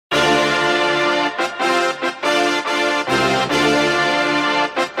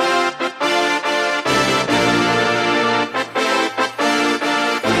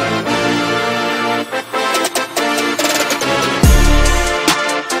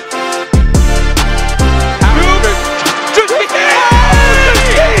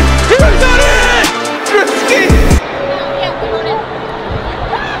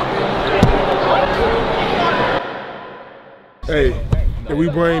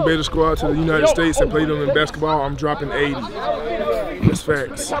bring Beta Squad to the United States and play them in basketball, I'm dropping 80. That's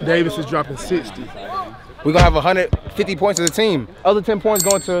facts. Davis is dropping 60. We're gonna have 150 points as a team. Other 10 points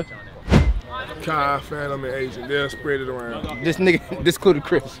going to Kai, Phantom, and Agent. They'll spread it around. this nigga, this included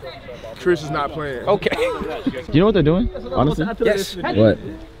Chris. Chris is not playing. Okay. Do you know what they're doing, honestly? Yes. What?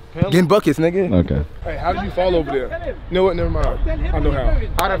 Getting buckets, nigga. Okay. Hey, how did you fall over there? You know what? Never mind. I know how.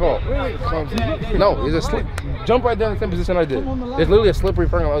 How'd I fall? No, it's a slip. Jump right down in the same position I did. There's literally a slippery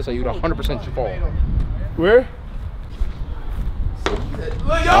front on the other side. You would 100% fall. Where?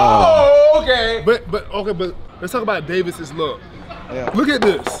 Okay. But let's talk about Davis's look. Yeah. Look at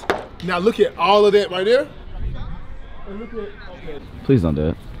this. Now look at all of that right there. And look at. Please don't do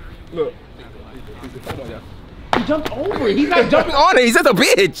it. Look. He jumped over it. He's not jumping on it. He's just a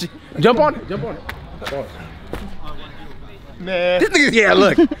bitch. Jump on it. Jump on it. Nah. This nigga, yeah,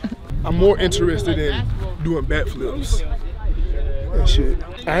 look. I'm more interested in doing backflips and shit.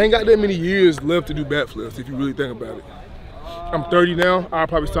 I ain't got that many years left to do backflips if you really think about it. I'm 30 now. I'll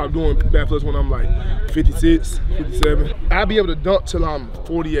probably stop doing backflips when I'm like 56, 57. I'll be able to dunk till I'm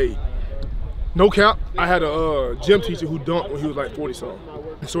 48. No cap, I had a gym teacher who dunked when he was like 40 something.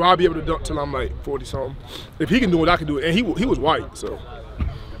 So I'll be able to dunk till I'm like 40 something. If he can do it, I can do it. And he was white, so.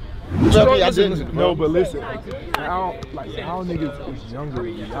 No, but listen. Y'all niggas is younger.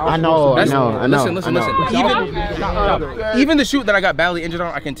 I know. Listen. Even the shoot that I got badly injured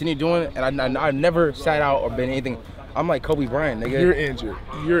on, I continued doing it, and I never sat out or been anything. I'm like Kobe Bryant, nigga. You're injured.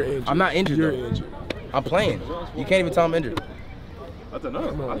 I'm not injured. You're injured. I'm playing. You can't even tell I'm injured. That's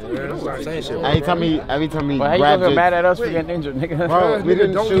enough. I'm saying shit. Every time he Well, how you gonna get mad at us for getting injured, nigga? Bro, we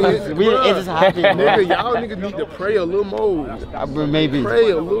didn't shoot. It just happened. Nigga, y'all niggas need to pray a little more. Maybe. Pray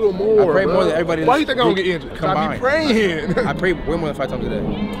a little more. I pray more than everybody. Why you think I'm gonna get injured? Cause I be praying. I pray way more than 5 times a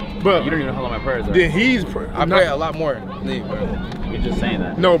day. But You don't even know how long my prayers are. then he's praying. I pray a lot more than you, bro. You're just saying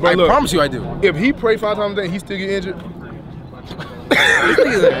that. No, but I look, promise you I do. if he pray 5 times a day, he still get injured.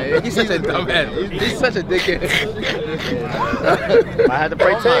 He's such a dumbass. He's such a dickhead. I had to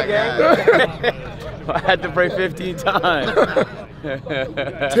pray 10, gang. I had to pray 15 times.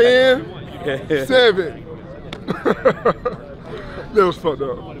 10, 7. That was fucked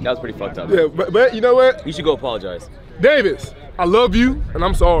up. That was pretty fucked up. Yeah, but you know what? You should go apologize. Davis, I love you, and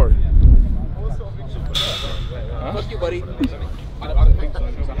I'm sorry. Fuck you, buddy.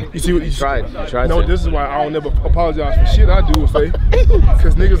 You see what you tried. You tried. No, this is why I don't never apologize for shit I do or say.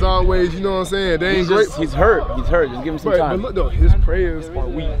 Cause niggas always, you know what I'm saying, they ain't great. He's hurt. He's hurt. Just give him some But time. look though, his prayers are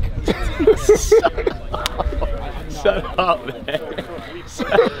weak. Shut up, man.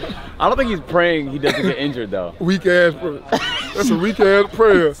 I don't think he's praying he doesn't get injured, though. Weak ass prayer. That's a weak ass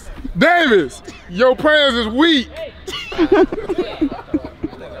prayer. Davis, your prayers is weak.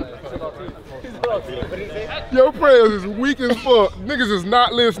 Your prayers is weak as fuck. Niggas is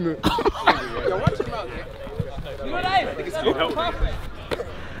not listening. I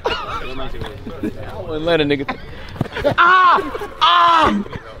wouldn't let a nigga.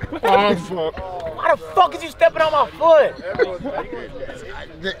 Oh fuck. Why the fuck is you stepping on my foot?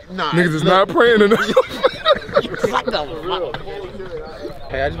 Niggas is not praying enough.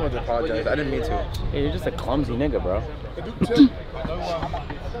 Hey, I just wanted to apologize. I didn't mean to. Hey, you're just a clumsy nigga, bro.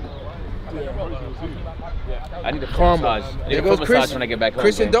 I need a foot Karma. massage. I need There a goes foot Chris. massage when I get back home.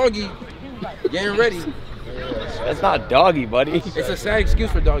 Chris and gang. Doggy getting ready. That's not doggy, buddy. It's a sad excuse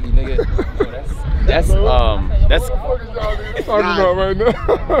for Doggy, nigga. That's Talking about right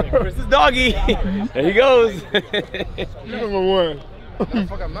now. Chris is doggy. There he goes. You're number one.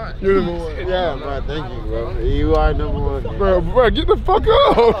 Fuck, I'm not. You're number one. Yeah, bro. Thank you, bro. You are number one. Bro, get the fuck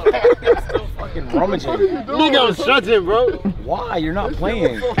up. Fucking rummaging. Me gonna shut him, bro. Why? You're not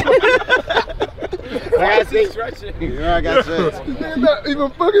playing. I got shit. You're not even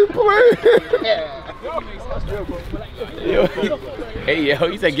fucking playing. Hey, yo,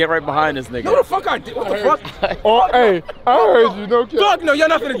 he said get right behind this nigga. No, the fuck I did. What the fuck? Oh, hey, I heard you. No cap. Fuck no, y'all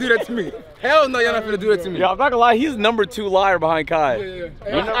not finna do that to me. Hell no, y'all not finna do that to me. Yo, I'm not gonna lie, he's number 2 liar behind Kai.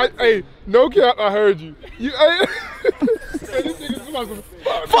 Yeah. Hey, no cap, I heard you. You, hey, this nigga's supposed to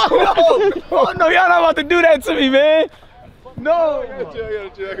Fuck no! Oh no, y'all not about to do that to me, man. No. I gotta chill.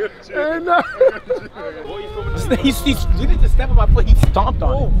 He didn't just step on my foot, he stomped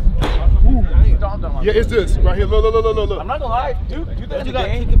on it. He stomped on my Yeah, it's this right here. Look. I'm not gonna lie, dude, that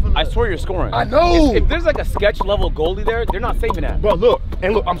game, I swear you're scoring. I know. If there's like a sketch level goalie there, they're not saving that. But look,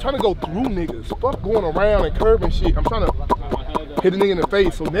 I'm trying to go through niggas. Fuck going around and curving shit. I'm trying to hit a nigga in the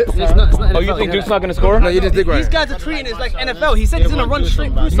face. So next time. It's not NFL, Oh, you think Duke's not gonna score? No, you just did right. These guys are treating it like NFL. He said he's gonna run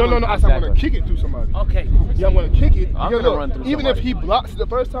straight through someone. No. I said I'm gonna kick it through somebody. Okay. Yeah, I'm gonna kick it. I'm Because gonna look, run through even somebody. if he blocks it the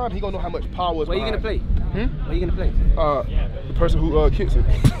first time, he gonna know how much power is Where you gonna behind play? it. Where you gonna play? The person who kicks it.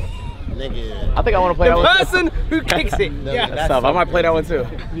 Nigga. I think I want to play The that one. person who kicks it. Yeah. That's tough. I might play that one too.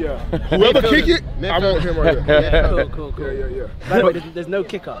 Yeah. Whoever kick it, I want him right here. Yeah, cool. Yeah. By the way, there's no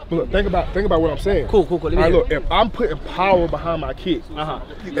kicker. But look, think about what I'm saying. Cool. Let me All right, hear look, if I'm putting power behind my kick,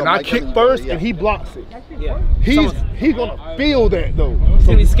 it. and I kick first and he blocks it, Yeah. he's gonna feel that though. He's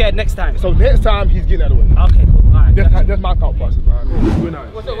gonna be scared next time. So next time he's getting out of the way. Okay, cool. All right. That's my thought process behind it. Good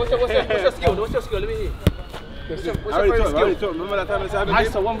night. What's your skill? What's your skill? Let me hear. What's your favorite skill? Remember that time it's I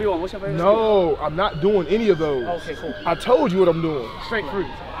saw 1v1. What's your favorite No, I'm not doing any of those. Okay, cool. I told you what I'm doing. skill? Straight through.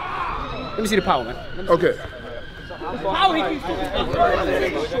 Let me see the power, man. Okay. How he keeps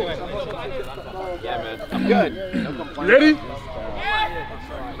I'm good. You ready?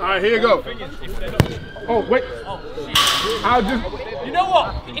 All right, here you go. Oh, wait. I'll just. You know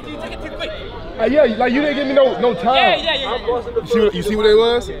what? If you take it too quick. Yeah, like you didn't give me no time. Yeah. You see what it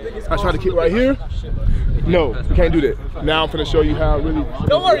was? I tried to kick right here. No, you can't do that. Now I'm finna show you how it really.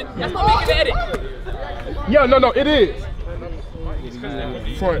 Don't worry. That's not making the edit. Yeah, no, it is.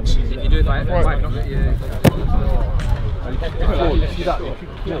 French. You do it like Right.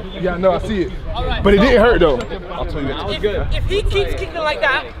 Yeah. Yeah, no, I see it. But it didn't hurt though. If he keeps kicking like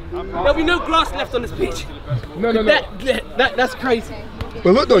that, there'll be no grass left on this pitch. No. That's crazy.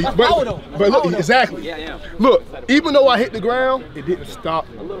 But look though, power though. but look, Power though. exactly. Yeah. Look, even though I hit the ground, it didn't stop.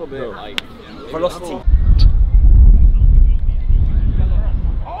 A little bit like Velocity.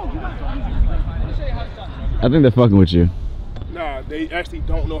 I think they're fucking with you. Nah, they actually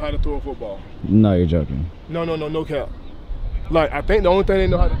don't know how to throw a football. No, you're joking. No cap. Like, I think the only thing they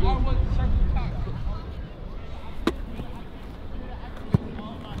know how to do.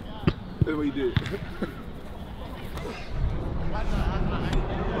 That's what he did.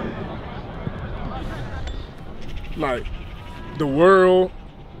 Like, the world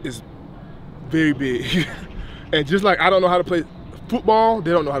is very big. And just like I don't know how to play football,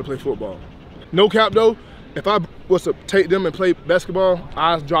 they don't know how to play football. No cap though, if I was to take them and play basketball,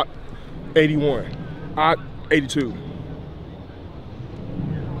 I'd drop 81. 82.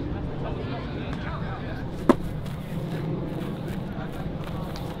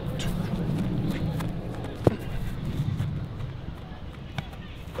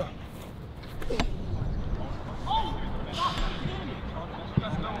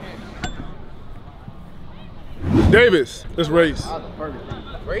 Davis, let's race.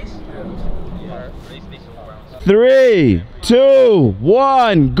 Race? 3, 2,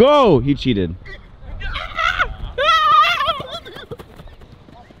 1, go! He cheated.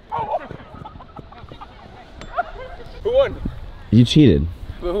 Who won? You cheated.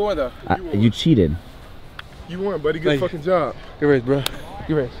 Who won though? You cheated. You won, buddy. Good fucking job. Good race, bro.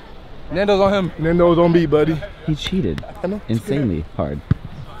 Good race. Nando's on him. Nando's on me, buddy. He cheated. I know. Insanely hard.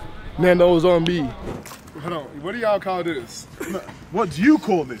 Nando's on me. Hold on. What do y'all call this? What do you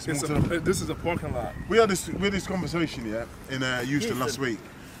call this? This is a parking lot. We had this conversation, yeah, in Houston last week,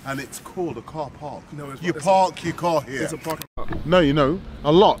 and it's called a car park. No, it's- you it's park your car here. It's a parking lot. No, you know,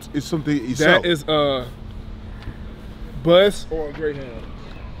 a lot is something you sell. That is a bus or a Greyhound.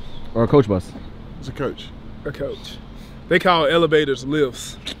 Or a coach bus. It's a coach. A coach. They call elevators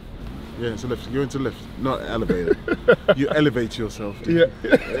lifts. Yeah, it's a lift. You're into lift, not an elevator. You elevate yourself. Dude. Yeah.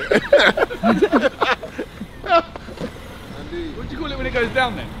 What do you call it when it goes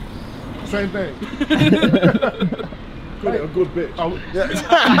down then? Same thing. A good bitch.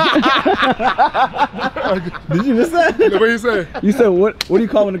 Did you miss that? What do you say? You said what do you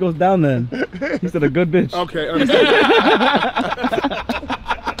call when it goes down then? He said a good bitch. Okay,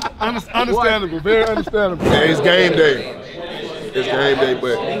 understandable. Very understandable. Yeah, it's game day. It's game day,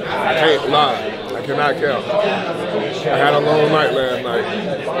 but I can't lie. I cannot count. I had a long night last night.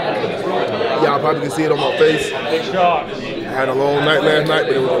 Y'all probably can see it on my face. I had a long night last night,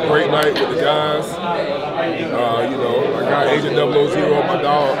 but it was a great night with the guys. You know, I got Agent 000, my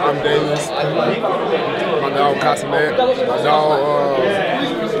dog, I'm Davis, my dog Casamet, my dog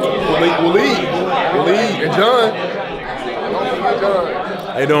Waleed, and John.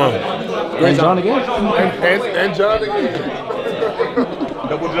 How you doing? Great John again? And John again.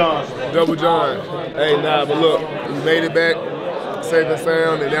 Double John. Hey, nah, but look, we made it back, safe and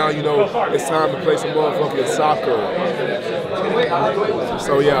sound, and now, you know, it's time to play some motherfucking soccer.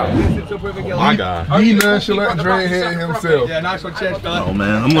 So, yeah. My guy. The nonchalant dreadhead himself. Yeah, nice one, chest, fella. Oh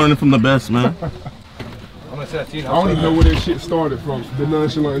man, I'm learning from the best, man. I'm gonna say that to you I don't even know where that shit started from, the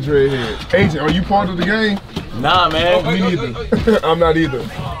nonchalant dreadhead. Agent, are you part of the game? Nah, man. Me neither. I'm not either.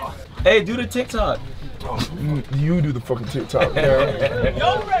 Hey, do the TikTok. You do the fucking TikTok, man.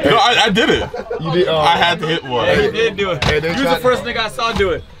 No, I did it. You did. I had to hit one. Yeah, he did do it. Hey, they He was the tried- first nigga I saw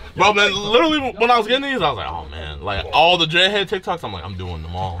do it. Bro, man, literally when I was getting these, I was like, oh man, like all the dreadhead TikToks, I'm like, I'm doing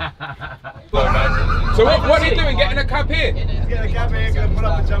them all. So what are you doing? Getting a cup here? Get a cap in, gonna put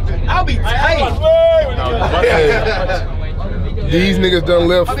up the jump in. I'll be tight. These niggas done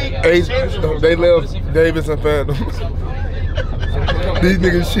left. They left Davis and Phantom. These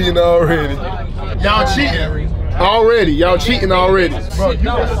niggas cheating already. Y'all cheating. Already, y'all cheating already. Bro, you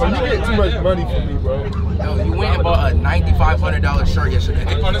get too much money from me, bro. No, you went and bought a $9,500 shirt yesterday.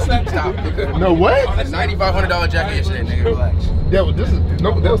 Stop. No, what? A $9,500 jacket yesterday, nigga. Relax. That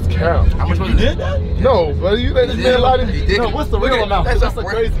was cap. How much was it? Did that? No, but you let this man lie to you. No, what's the real amount? That's That's a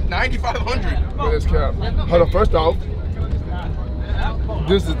crazy. $9,500. That's cap. Hold on, first off,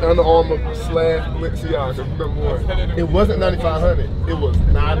 this is Under Armour / Balenciaga, number one. It wasn't $9,500. It was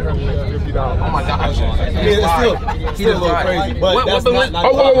 $950. Oh my gosh. I mean, it's still a little crazy, but that's not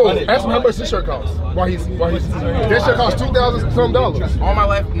Whoa. Ask him how much this shirt costs. Why he's that shirt costs $2,000 some dollars. All my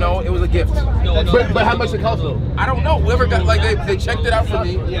life, no, it was a gift. But how much it cost though? I don't know. Whoever got, like, they checked it out for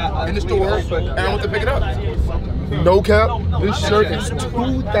me in the store, and I went to pick it up. No cap, this shirt is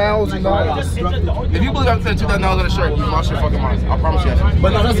 $2,000. If you believe I'm spending $2,000 on a shirt, you lost your fucking mind. I promise you.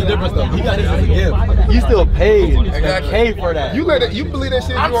 But no, that's the difference though. He got his as a gift. You still paid. Exactly. Paid for that. You believe that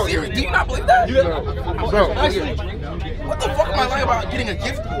shit? I'm serious. Do you not believe that? Bro, What the fuck am I lying about getting a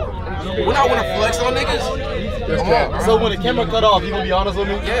gift for? When I want to flex on niggas? Come on, bro. So when the camera cut off, you gonna be honest with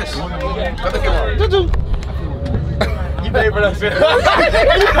me? Yes. Cut the camera. You paid for that shit.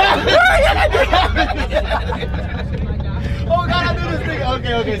 Oh God, I knew this thing.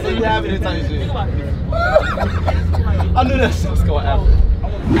 Okay, so you have it in time shit. I knew that shit was going to happen.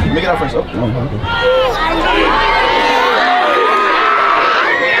 Make it out first.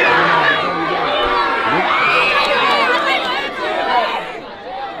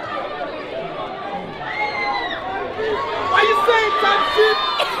 Why you saying type shit?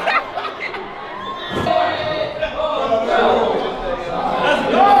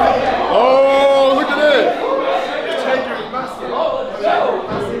 oh, look at that.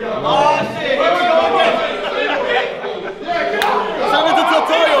 Shout out to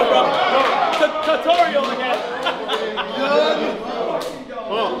tutorial, bro. Tutorial again.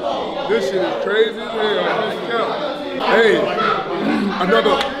 This shit is crazy as hell. Hey,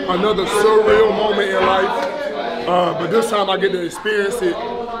 another surreal moment in life. But this time I get to experience it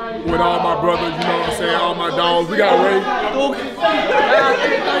with all my brothers, you know what I'm saying, all my dogs. We got Ray.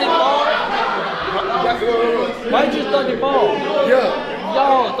 Why did you start the ball? Yeah.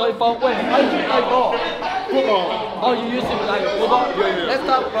 Yo, 34 when? Why did you play ball? Football. Oh, you used to like football? Yeah. Let's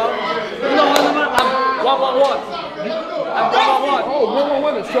start, bro. You know what? I'm 1-1-1. I'm 1-1-1. Oh,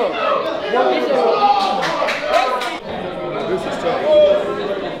 1-1-1 is tough. This is tough.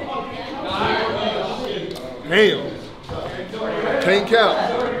 Damn. Can't count.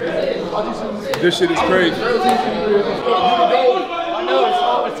 This shit is crazy. I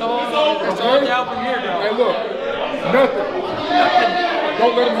know it's all down from here, though. Hey, look. Nothing.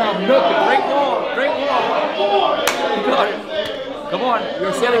 Don't let him have nothing. Drink more. You got it. Come on.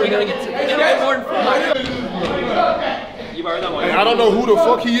 Yes, sir. We gotta get more than 4. Hey, I don't know who the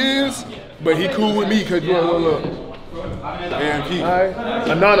fuck he is, but he cool with me because you want look. AMP. Alright.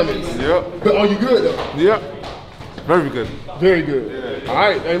 Anonymous. Yep. But are you good though? Yep. Very good. Very good.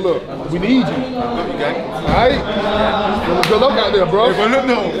 Alright, hey look, we need you. Alright? Good luck out there, bro.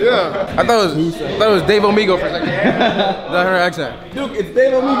 Yeah. I thought it was Dave Omigo for a second. Is that her accent? Dude, it's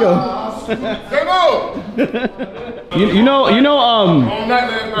Dave Omigo. You know,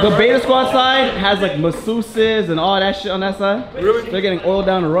 the Beta Squad side has like masseuses and all that shit on that side. Really? They're getting oiled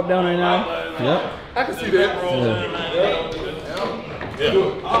down and rubbed down right now. Yep. I can see that.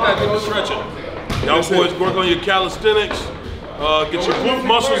 Yeah. Stretching. Y'all boys work on your calisthenics, get your glute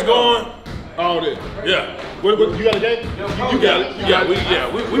muscles going. All that. Yeah. What, you got a game? You got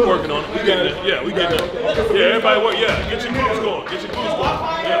it. We working on it. We getting it. Yeah, we getting it. Yeah, everybody work. Yeah, get your glutes going. Get your glutes going.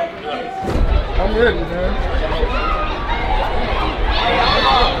 Yeah. I'm ready, man.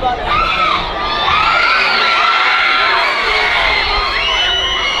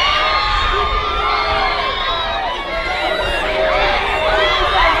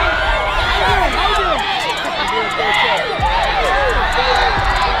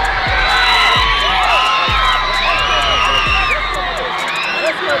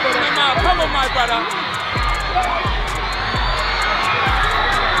 Come on, my brother.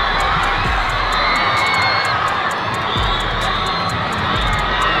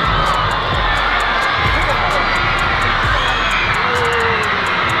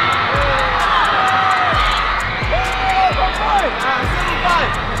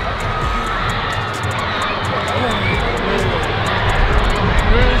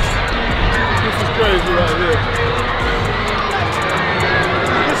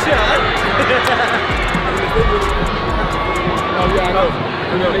 yeah, I know.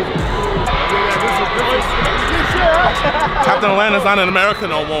 Captain Atlanta's not in America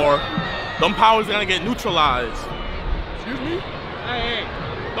no more. Them powers are gonna get neutralized. Excuse me? Hey,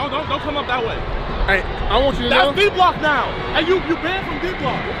 don't come up that way. Hey, I want you to know. That's D-Block now. Hey, you banned from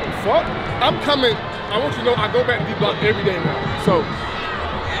D-Block. Fuck. I'm coming. I want you to know I go back to D-Block every day now. So,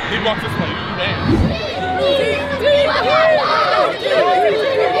 D-Block this way. You banned.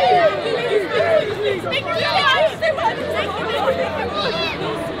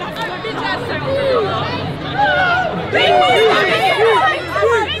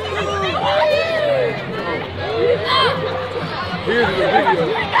 here's the video.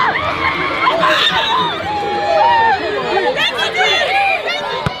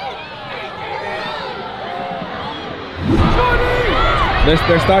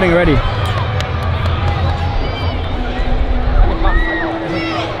 They're starting ready.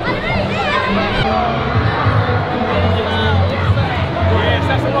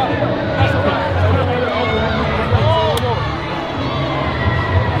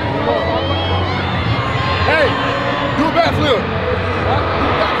 Hey, do a backflip.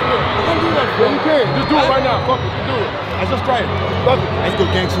 Yeah, you can. Just do it right now. Fuck it. Just do it. Let's just try it. Fuck it. Let's go,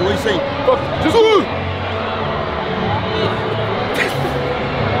 gangster. What do you say? Fuck it. Just do it.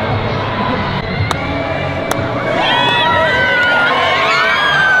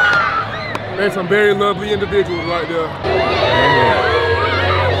 There's some very lovely individuals right there.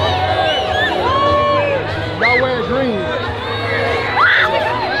 Y'all wearing green.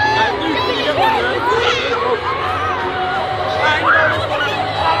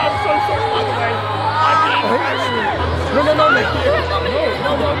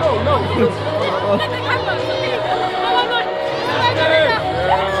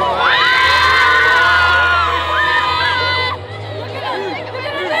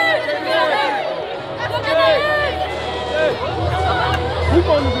 Who's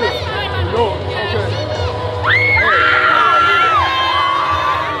going to do it? No, okay.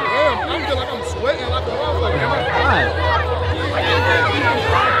 Damn, I feel like I'm sweating like a motherfucker. Am I?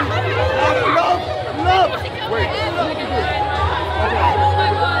 Wait, look at this.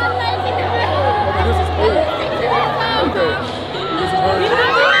 Okay, this is cool. Okay, this is her.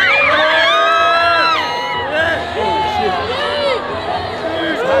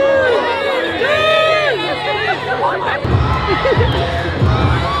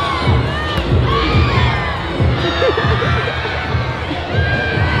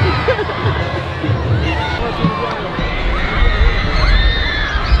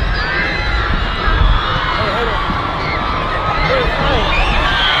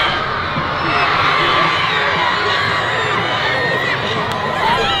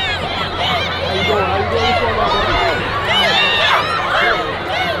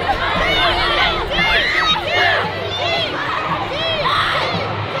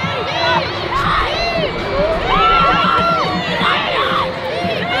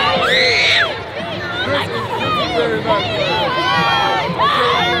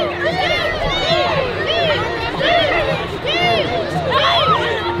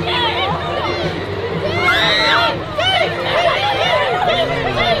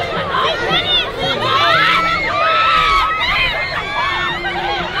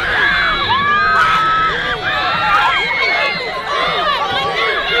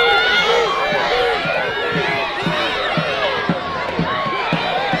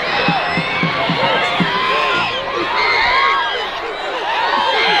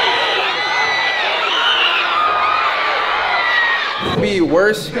 Be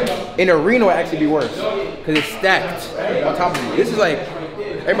worse in arena would actually be worse because it's stacked on top of you. This is like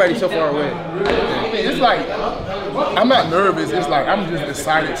everybody's so far away. It's like I'm not nervous. It's like I'm just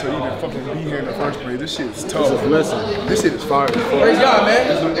excited to even fucking be here in the first place. This shit is tough. This shit is fire. Praise God, man.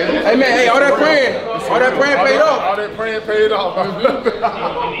 Hey man, hey, all that praying paid off. All that praying paid off.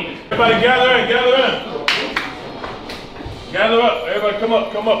 Everybody gather in, gather in. Gather up. Everybody come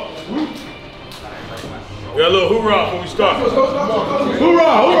up, come up. We got a little hoorah before we start.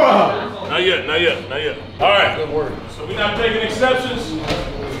 Hoorah, hoorah! Not yet, not yet, not yet. All right. Good word. So we're not taking exceptions.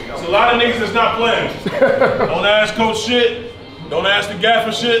 There's a lot of niggas that's not playing. Don't ask coach shit. Don't ask the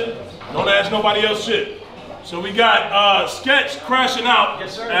gaffer shit. Don't ask nobody else shit. So we got Sketch crashing out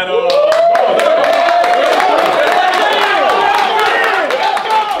at I'm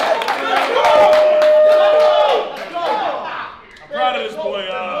proud of this boy.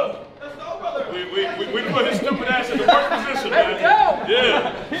 We put his stupid ass in the worst position, man.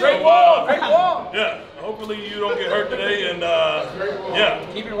 Yeah. Great ball. Great ball. Yeah. Hopefully you don't get hurt today, and yeah.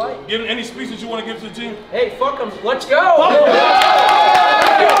 Keep it light. Give any speeches you want to give to the team? Hey, fuck them. Let's go.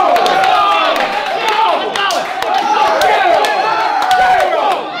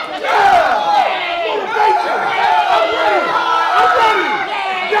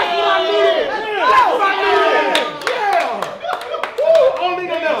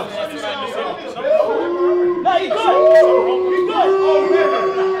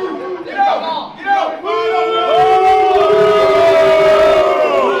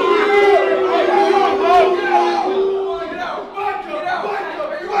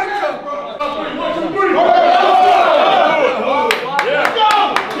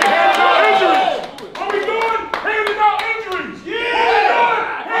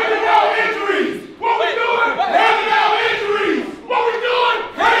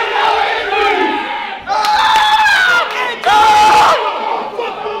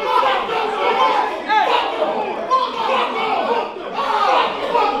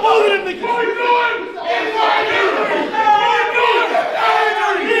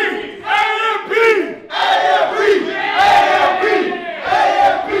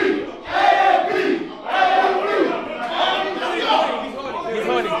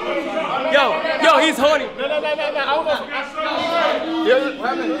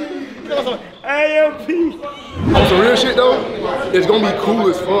 AMP. On some real shit though, it's gonna be cool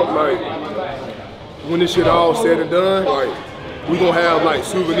as fuck. Like when this shit all said and done, like we gonna have like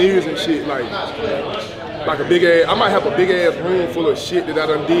souvenirs and shit. Like a big ass. I might have a big ass room full of shit that I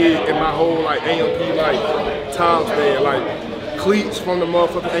done did in my whole like AMP like time span. Like cleats from the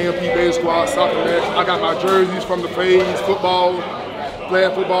motherfucking AMP Beta Squad soccer match. I got my jerseys from the phase football,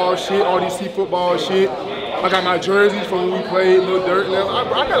 flag football shit, RDC football shit. I got my jerseys from when we played Lil Dirt. Now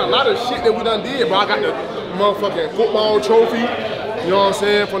I got a lot of shit that we done did, but I got the motherfucking football trophy. You know what I'm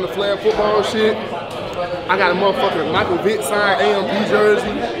saying? From the flag football shit. I got a motherfucking Michael Vick signed AMP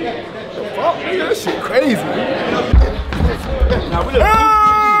jersey. The fuck, nigga, that shit crazy. Now we look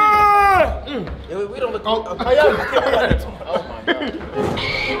we don't look oh my God.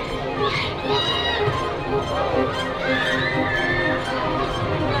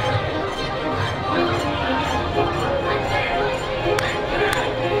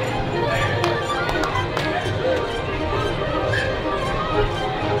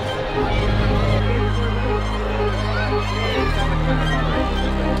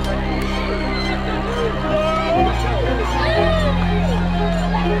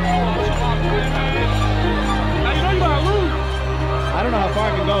 I don't know how far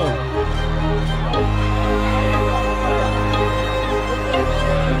I can go.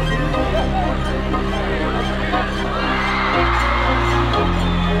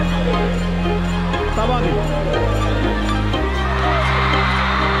 Stop on me.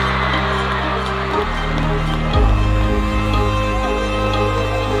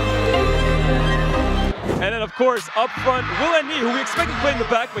 And then, of course, up front, Will N.E., who we expect to play in the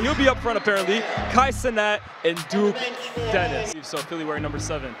back, but he'll be up front apparently. Kai Cenat and Duke Dennis. So Philly wearing number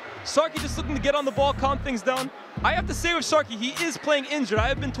 7. Sharky just looking to get on the ball, calm things down. I have to say with Sharky, he is playing injured. I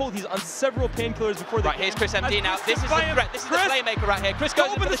have been told he's on several painkillers before the Right, here's Chris MD now. This is the threat. This is the playmaker right here. Chris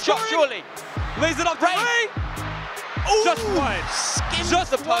goes in for the shot, surely. Lays it up to Ray. Just wide. Skims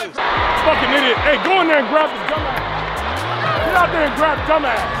just the post. Fucking idiot. Hey, go in there and grab this dumbass. Get out there and grab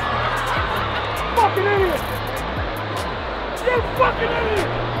dumbass. Fucking idiot. You fucking idiot.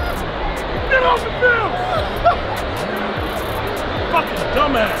 Get off the field. Fucking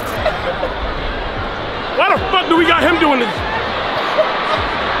dumbass. Why the fuck do we got him doing this?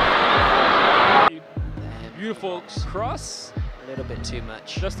 Beautiful cross. A little bit too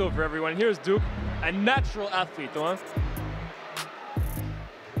much. Just over everyone. Here's Duke, a natural athlete, though, huh?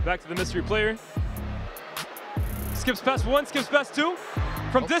 Back to the mystery player. Skips past 1, skips past 2.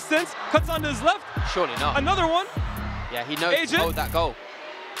 From distance, cuts onto his left. Surely not. Another one. Yeah, he knows to hold that goal.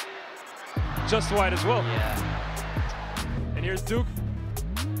 Just wide as well. Yeah. And here's Duke.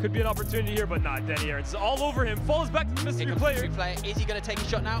 Could be an opportunity here, but not. Danny Aaron's all over him. Falls back to the mystery player. Is he going to take a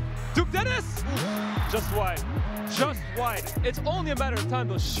shot now? Duke Dennis! Just wide. Just wide. It's only a matter of time,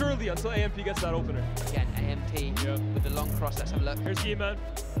 though, surely, until AMP gets that opener. Again, AMP with the long cross. Let's have a look. Here's E-Man.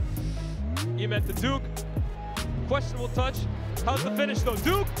 E-Man to Duke. Questionable touch. How's the finish, though?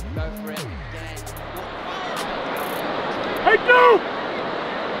 Duke! Go for it again. Hey, Duke!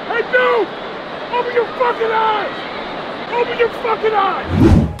 Hey, Duke! Open your fucking eyes! Open your fucking eyes!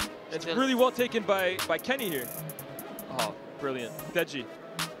 It's really well taken by Kenny here. Oh, brilliant. Deji.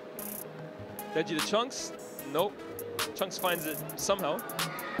 Deji to Chunks. Nope. Chunks finds it somehow.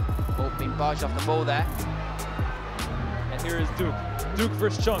 Oh, being barged off the ball there. And here is Duke. Duke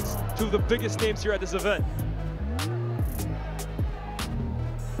versus Chunks. Two of the biggest names here at this event.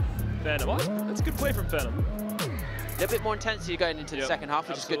 Phantom. Oh, that's a good play from Phantom. A little bit more intensity going into the second half,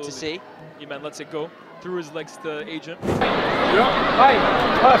 which is good to see. E-Man lets it go. Through his legs to Agent. Yeah. Hey,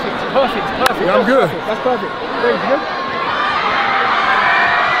 perfect. Yeah, I'm good. That's perfect. Very good.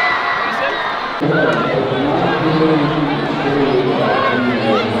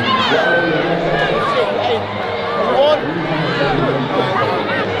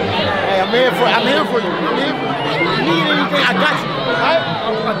 Hey, I'm here for you. I'm here for you. If you need anything, I got you. All right?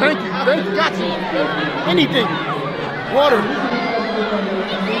 Thank you. Got you. Anything. Water.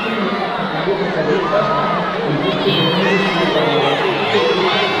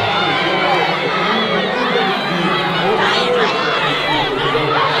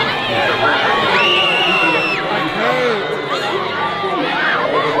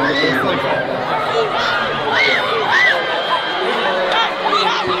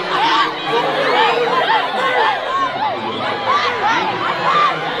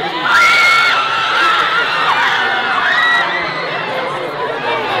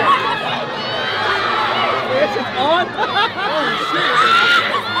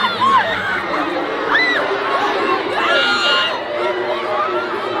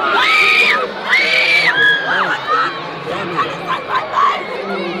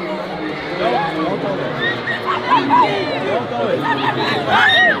 Hey,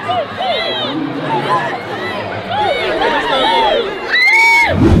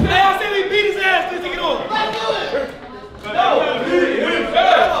 I said we beat his ass. Let's take it on. Beat his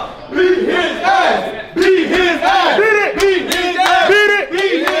ass. Beat his ass. Beat it. Beat his ass. Beat it.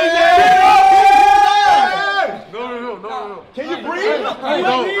 Beat his ass. No. Can you breathe? No, I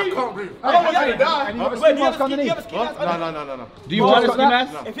can't breathe. I don't want you to die. Wait, do you have a ski mask? No. Do you want a ski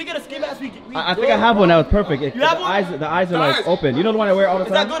mask? If we get a ski mask, we I think I have one that was perfect. You have one? The eyes are like open. You know the one I wear all the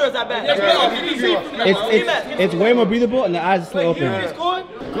Is that time? good or is that bad? It's way more breathable and the eyes are still open.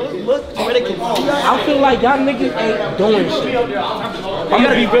 Good look, I feel like y'all niggas ain't doing shit. I'm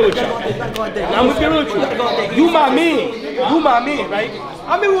gonna be real with you. I'm gonna be real with you. You my man, right?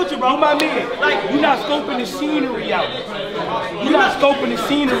 I'm in with you, bro. You my man. Like, you not scoping the scenery out. You not scoping the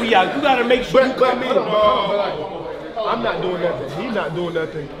scenery out. You gotta make sure you come in. I'm not doing nothing. He's not doing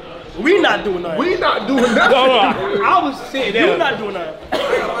nothing. We not doing nothing. We not doing nothing. No, I was sitting there. You not doing nothing.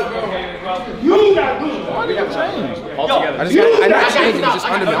 You not doing nothing. I just got changed. It's just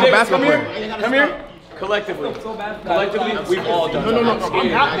under me. I'm a basketball player. Come here. Collectively, we've all done No.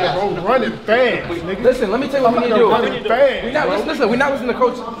 I'm out there, bro. Running fast, nigga. Listen, let me tell you what we need to do. Running fast. We're not listening to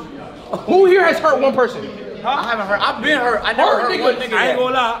coach. Who here has hurt one person? I haven't heard. I've been hurt. I never heard one nigga. I ain't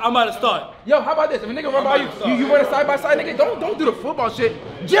gonna lie. I'm about to start. Yo, how about this? If a nigga run by you, you run a side by side, nigga. Don't do the football shit.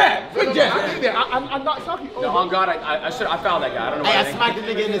 Jab, quick jab. I'm not talking. No, on God, I fouled that guy. I don't know why. I smacked the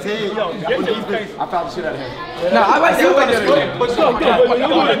nigga in his head. I fouled the shit out of him. No, I like that. But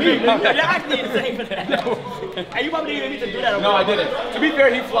you're actually insane for that. And you probably didn't need to do that. No, I didn't. To be fair,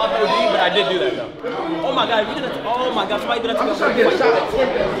 he flopped OD, but I did do that though. Oh my God, we did that. Oh my God, somebody did that to me. Trying to get a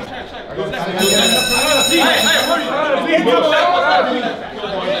shot.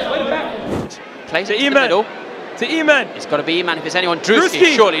 Plays To it to the Eman. middle. To Eman. It's got to be Eman. If it's anyone, Drewski.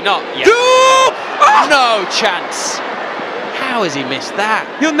 Drewski. Surely not. Yeah. Ah! No chance. How has he missed that?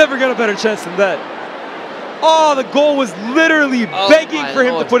 He'll never get a better chance than that. Oh, the goal was literally Oh begging my for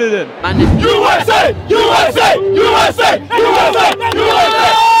him Lord. to put it in. USA! USA! USA! USA!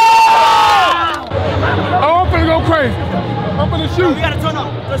 USA! Oh, I'm finna go crazy. I'm finna shoot. We gotta turn up.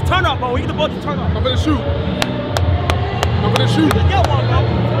 Let's turn up, bro. We get the ball to turn up. I'm finna shoot. I'm finna shoot. Let's get one, bro.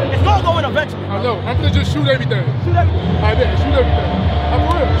 It's gonna go in eventually. I know. I'm finna just shoot everything. Shoot everything. I bet. Shoot everything. I'm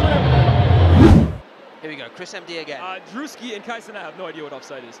for real. Shoot everything. Here we go. Chris MD again. Drewski and Kaisen, I have no idea what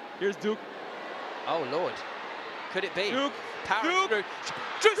offside is. Here's Duke. Oh, Lord. Could it be? Duke. Power Duke. through.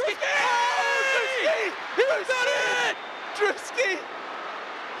 Drewski! Drewski! He was on it! Drewski!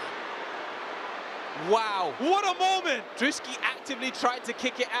 Wow. What a moment! Drewski actively tried to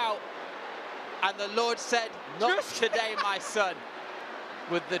kick it out. And the Lord said, not today, my son.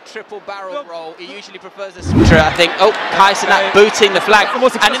 With the triple barrel roll, he usually prefers a switcher, I think. Oh, Kaisenat booting the flag.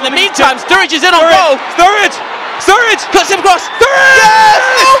 And in the meantime, Sturridge is in on goal. Sturridge! Sturridge! Cuts him across. Sturridge! Yes!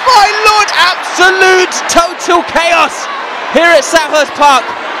 Oh my Lord! Absolute total chaos here at Selhurst Park.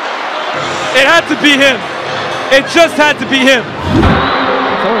 It had to be him. It just had to be him.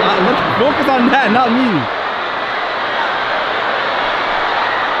 Let's focus on that, not me.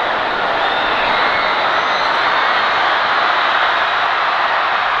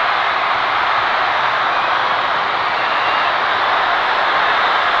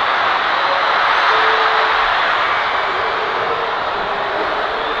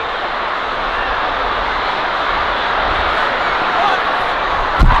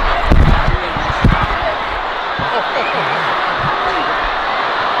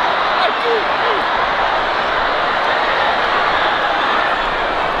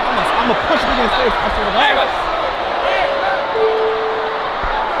 I'm gonna push him in his face. I swear to God.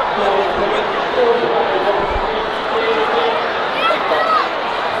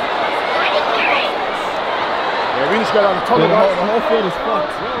 Yeah, we just got out of tunnel. The whole field is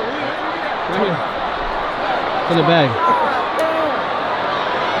fucked. It's in the bag.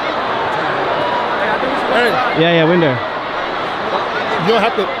 Hey, Yeah, window. you don't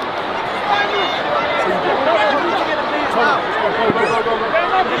have to.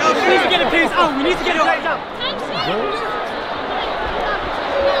 We need to get a piece out. We need to get a piece out.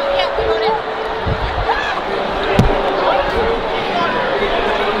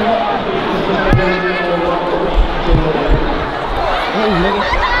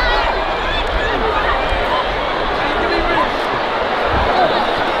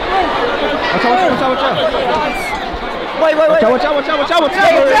 Watch out. Wait. Watch out.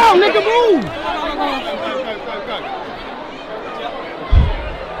 Stay down, nigga, move.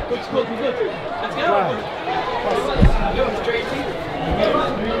 Let's go.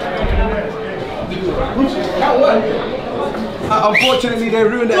 Unfortunately, they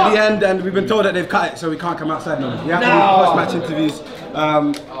ruined it at the end, and we've been told that they've cut it, so we can't come outside now. You have to do post-match interviews.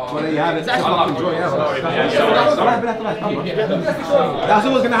 Well, there you have it. That's always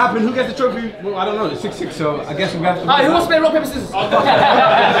going to happen. Who gets the trophy? Well, I don't know. It's 6-6, so I guess we have to. Alright, who wants to play rock, paper, scissors? Ain't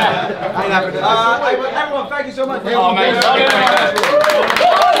happening. Everyone, thank you so much. Oh, man.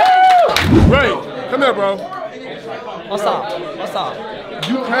 Ray, come here, bro. What's up? What's up?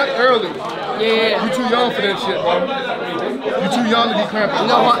 You cramped early. Yeah. You too young for that shit, bro. You too young to be cramping. You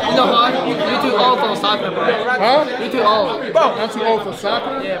know what? You too old for soccer, bro. Huh? You too old. Bro, I'm too old for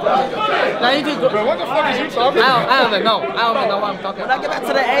soccer? Yeah, bro. Now you too good. Bro, what the fuck is you talking about? I don't even know. I don't even know what I'm talking about. When I get back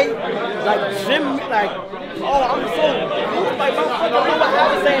to the A, like gym, like, oh, I'm so like, my fucking know what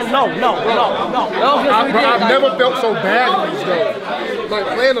I'm saying. No. I've never felt so bagless though. Like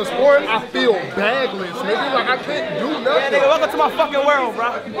playing a sport, I feel bagless, nigga. Like I can't do nothing. Yeah, nigga, welcome to my fucking world,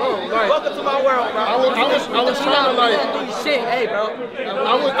 bro. Welcome to my world, bro. I was trying to like shit, hey, bro.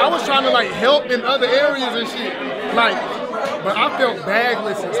 I was trying to like help in other areas and shit. Like, but I felt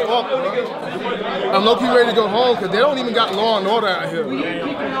bagless as fuck, bro. I'm low-key ready to go home because they don't even got Law and Order out here.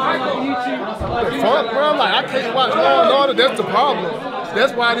 Fuck, bro. Like I can't watch Law and Order. That's the problem.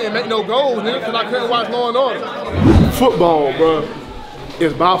 That's why I didn't make no goals, nigga, because I couldn't watch Law and Order. Football, bro,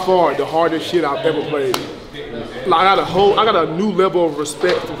 is by far the hardest shit I've ever played. Like I got a new level of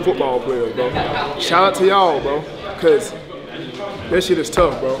respect for football players, bro. Shout out to y'all, bro, because that shit is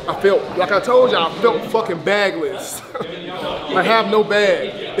tough, bro. I felt, like I told y'all, I felt fucking bagless. I have no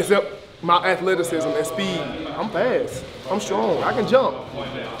bag except my athleticism and speed. I'm fast. I'm strong. I can jump.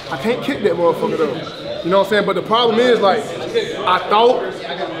 I can't kick that motherfucker though. You know what I'm saying? But the problem is, like, I thought,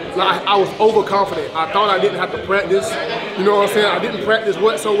 like, I was overconfident. I thought I didn't have to practice. You know what I'm saying? I didn't practice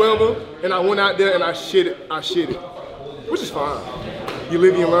whatsoever, and I went out there and I shit it, which is fine. You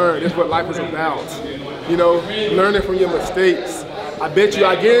live, you learn. That's what life is about. You know, learning from your mistakes. I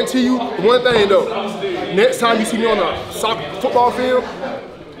guarantee you, one thing though, next time you see me on a football field,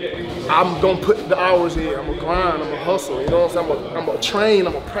 I'm gonna put the hours in. I'm gonna grind, I'm gonna hustle, you know what I'm saying? I'm gonna train,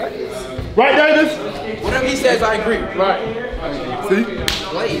 I'm gonna practice. Right, Davis? Whatever he says, I agree. Right. See?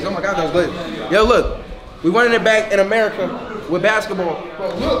 Blaze, oh my God, that was good. Yo, look, we winning it back in America with basketball.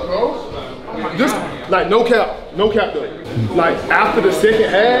 Look, bro. Just, like, no cap though. Like, after the second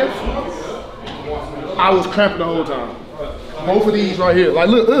half, I was cramping the whole time. Both of these right here. Like,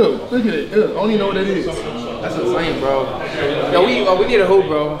 look at it. I don't even know what that is. That's insane, bro. Yo, we need a hoop,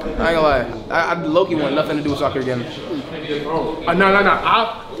 bro. I ain't gonna lie. I low-key want nothing to do with soccer again. No. I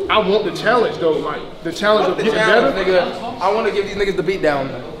want the challenge though. Like the challenge of getting better. Nigga. I want to give these niggas the beat down.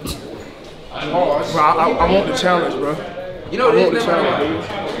 Bro, I want the challenge, bro. You know what it is, man?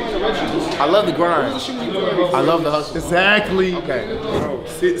 I love the grind. I love the hustle. Exactly. Okay. Bro,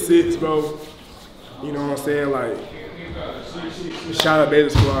 6'6", bro. You know what I'm saying? Like, shout out Beta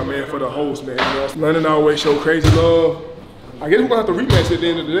Squad, man, for the host, man. You know, London always show crazy love. I guess we're gonna have to rematch at the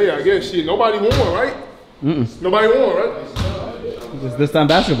end of the day. I guess shit. Nobody won, right? Nobody won, right? It's this time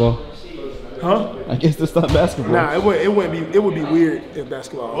basketball. Huh? I guess this time basketball. Nah, it would be weird in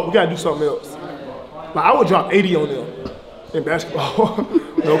basketball. We gotta do something else. Like I would drop 80 on them in basketball.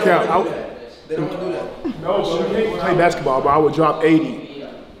 No cap. No, we can't play basketball, but I would drop 80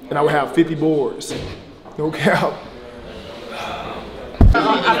 and I would have 50 boards. No cap.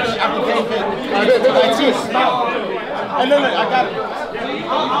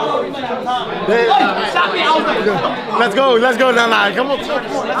 Let's go now. Come on. Let's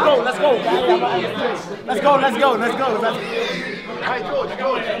go.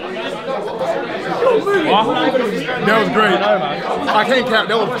 That was great. I can't cap.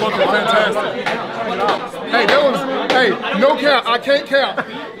 That was fucking fantastic. Hey, no cap. I can't cap.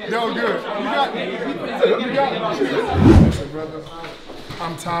 That was good. You got me. Listen, brother.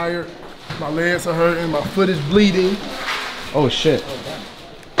 I'm tired. My legs are hurting. My foot is bleeding. Oh shit.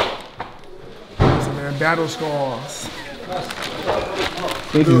 Listen, man, battle scars.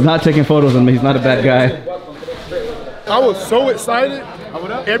 He's not taking photos of me. He's not a bad guy. I was so excited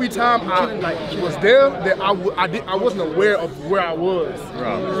every time I was there that I wasn't aware of where I was.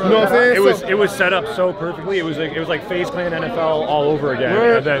 Bro. You know what I'm saying? It was set up so perfectly. It was like FaZe Clan NFL all over again,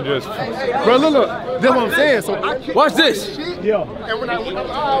 and then just. Bro, look, that's what I'm saying. So I watch this. Yeah. And when I looked up,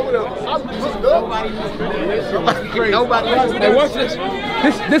 nobody. Hey, watch this.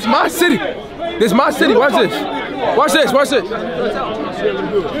 This my city. This my city. Watch this. Watch this.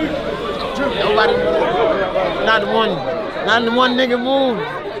 Nobody. Not the one nigga move.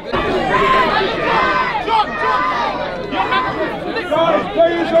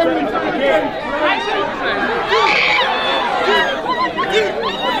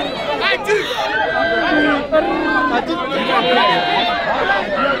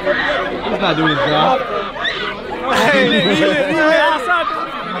 He's not doing his job.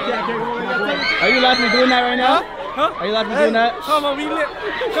 Are you allowed to be doing that right now? Huh? Are you allowed to be doing that? Come on, we lit.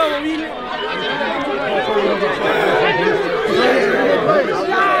 Come on, we lit.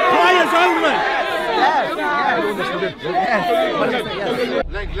 Players only.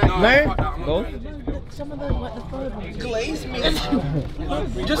 Lane? Go. Glaze me.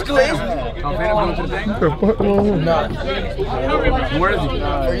 Just glaze me. Nah. Where is he?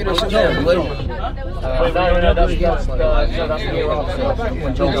 For you to sit there and glaze.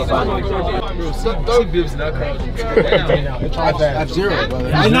 That's zero,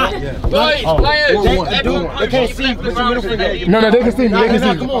 brother. I not. Players. They can't see. Put your middle finger. No, they can see me. They can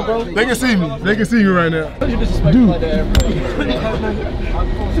see me. Come on, bro. They can see me. They can see me right now. Dude.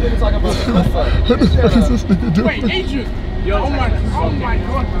 What is this nigga doing? Wait, Adrian. Yo, oh my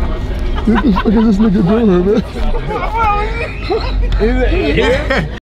God. What the fuck is this nigga doing, man?